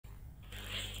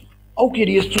Okay,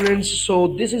 dear students, so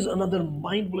this is another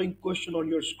mind-blowing question on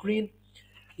your screen.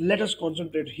 Let us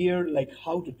concentrate here, like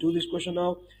how to do this question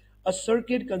now. A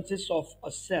circuit consists of a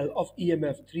cell of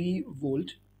EMF 3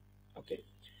 volt. Okay.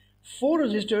 Four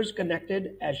resistors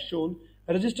connected as shown.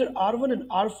 Resistor R1 and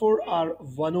R4 are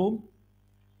 1 ohm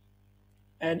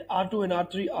and R2 and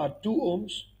R3 are 2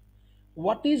 ohms.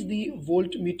 What is the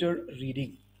voltmeter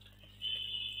reading?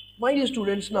 My dear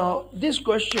students, now this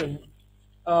question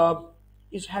uh,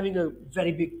 is having a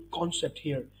very big concept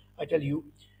here. I tell you,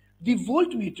 the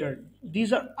voltmeter,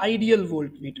 these are ideal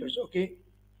voltmeters, okay?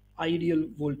 Ideal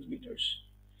voltmeters.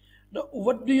 Now,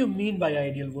 what do you mean by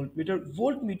ideal voltmeter?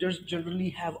 Voltmeters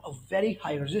generally have a very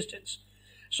high resistance.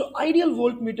 So, ideal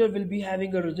voltmeter will be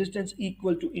having a resistance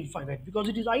equal to infinite because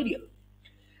it is ideal.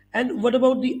 And what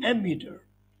about the ammeter?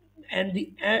 And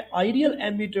the ideal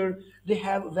ammeter, they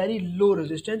have very low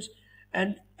resistance.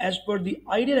 And as per the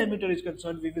ideal ammeter is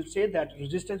concerned, we will say that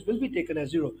resistance will be taken as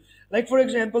zero. Like for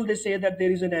example, they say that there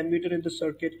is an ammeter in the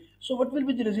circuit. So what will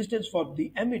be the resistance for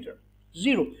the ammeter?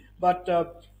 Zero. But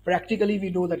practically we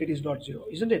know that it is not zero,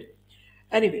 isn't it?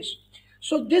 Anyways,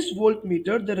 so this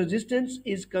voltmeter, the resistance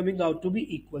is coming out to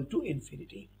be equal to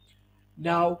infinity.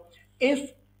 Now,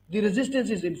 if the resistance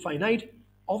is infinite,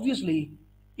 obviously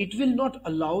it will not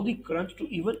allow the current to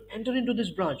even enter into this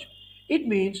branch. It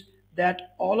means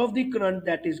that all of the current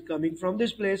that is coming from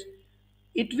this place,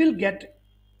 it will get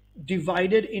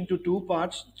divided into two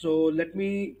parts. So let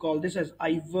me call this as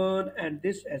I1 and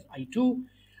this as I2.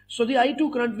 So the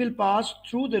I2 current will pass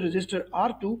through the resistor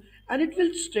R2 and it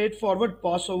will straightforward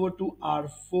pass over to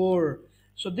R4.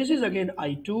 So this is again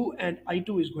I2 and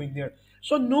I2 is going there.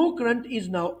 So no current is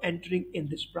now entering in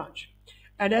this branch.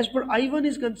 And as per I1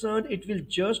 is concerned, it will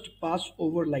just pass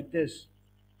over like this.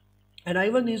 And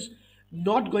I1 is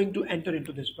not going to enter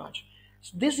into this branch.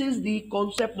 This is the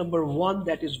concept number one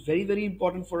that is very, very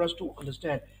important for us to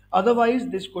understand. Otherwise,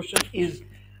 this question is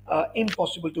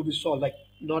impossible to be solved. Like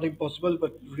not impossible,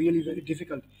 but really very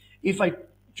difficult. If I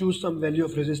choose some value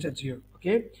of resistance here,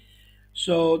 okay?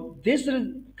 So this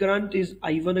current is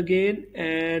I1 again,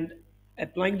 and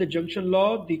applying the junction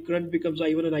law, the current becomes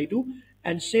I1 and I2,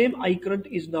 and same I current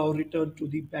is now returned to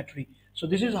the battery. So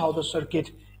this is how the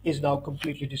circuit is now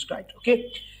completely described.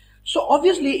 Okay. So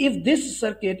obviously, if this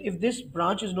circuit, if this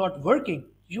branch is not working,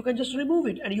 you can just remove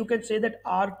it, and you can say that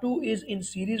R2 is in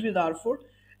series with R4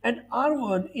 and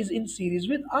R1 is in series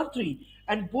with R3,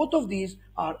 and both of these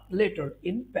are later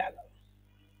in parallel.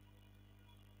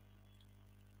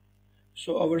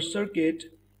 So our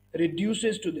circuit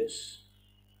reduces to this.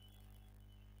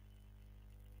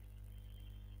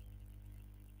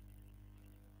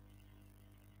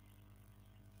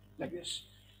 Like this.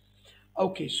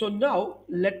 Okay, so now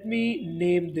let me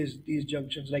name these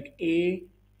junctions like A,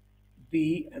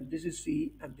 B, and this is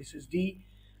C, and this is D.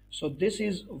 So this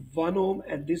is 1 ohm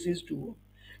and this is 2 ohm.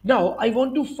 Now I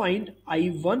want to find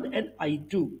I1 and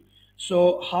I2.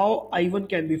 So how I1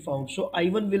 can be found? So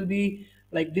I1 will be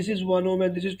like this is 1 ohm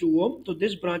and this is 2 ohm. So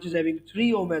this branch is having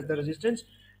 3 ohm as the resistance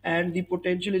and the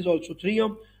potential is also 3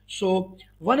 ohm. So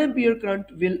 1 ampere current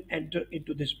will enter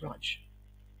into this branch.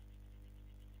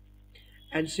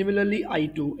 And similarly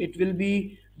I2, it will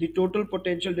be the total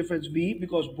potential difference V,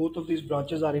 because both of these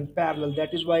branches are in parallel.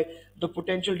 That is why the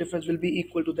potential difference will be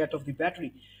equal to that of the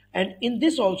battery. And in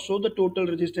this also the total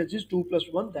resistance is 2 plus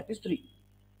 1, that is 3.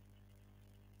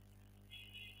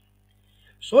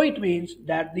 So it means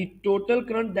that the total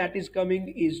current that is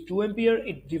coming is 2 ampere.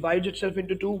 It divides itself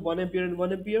into two, 1 ampere and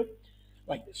 1 ampere,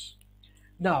 like this.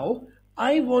 Now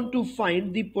I want to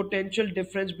find the potential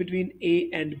difference between A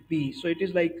and B. So it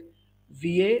is like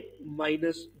VA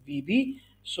minus VB.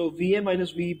 So VA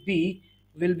minus VB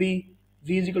will be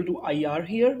V is equal to IR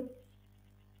here.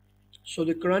 So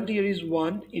the current here is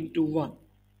 1 into 1.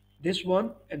 This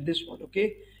one and this one,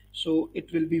 okay? So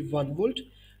it will be 1 volt.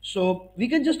 So we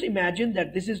can just imagine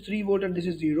that this is 3 volt and this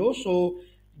is 0. So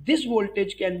this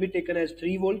voltage can be taken as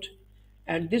 3 volt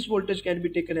and this voltage can be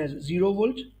taken as 0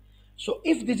 volt. So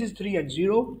if this is 3 and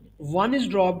 0, 1 is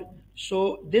dropped,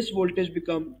 so this voltage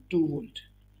become 2 volt.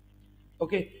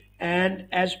 Okay, and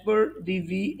as per the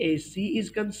VAC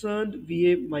is concerned,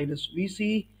 VA minus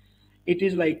VC, it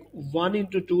is like 1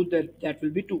 into 2, that will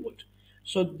be 2 volt.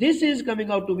 So this is coming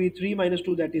out to be 3 minus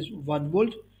 2, that is 1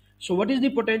 volt. So what is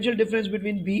the potential difference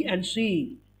between B and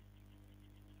C?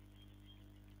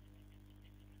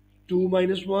 2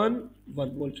 minus 1,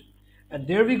 1 volt. And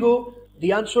there we go.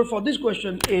 The answer for this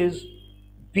question is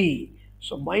B.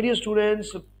 So my dear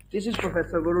students, this is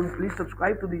Professor Varun. Please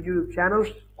subscribe to the YouTube channel.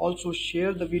 Also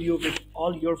share the video with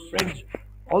all your friends.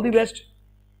 All the best.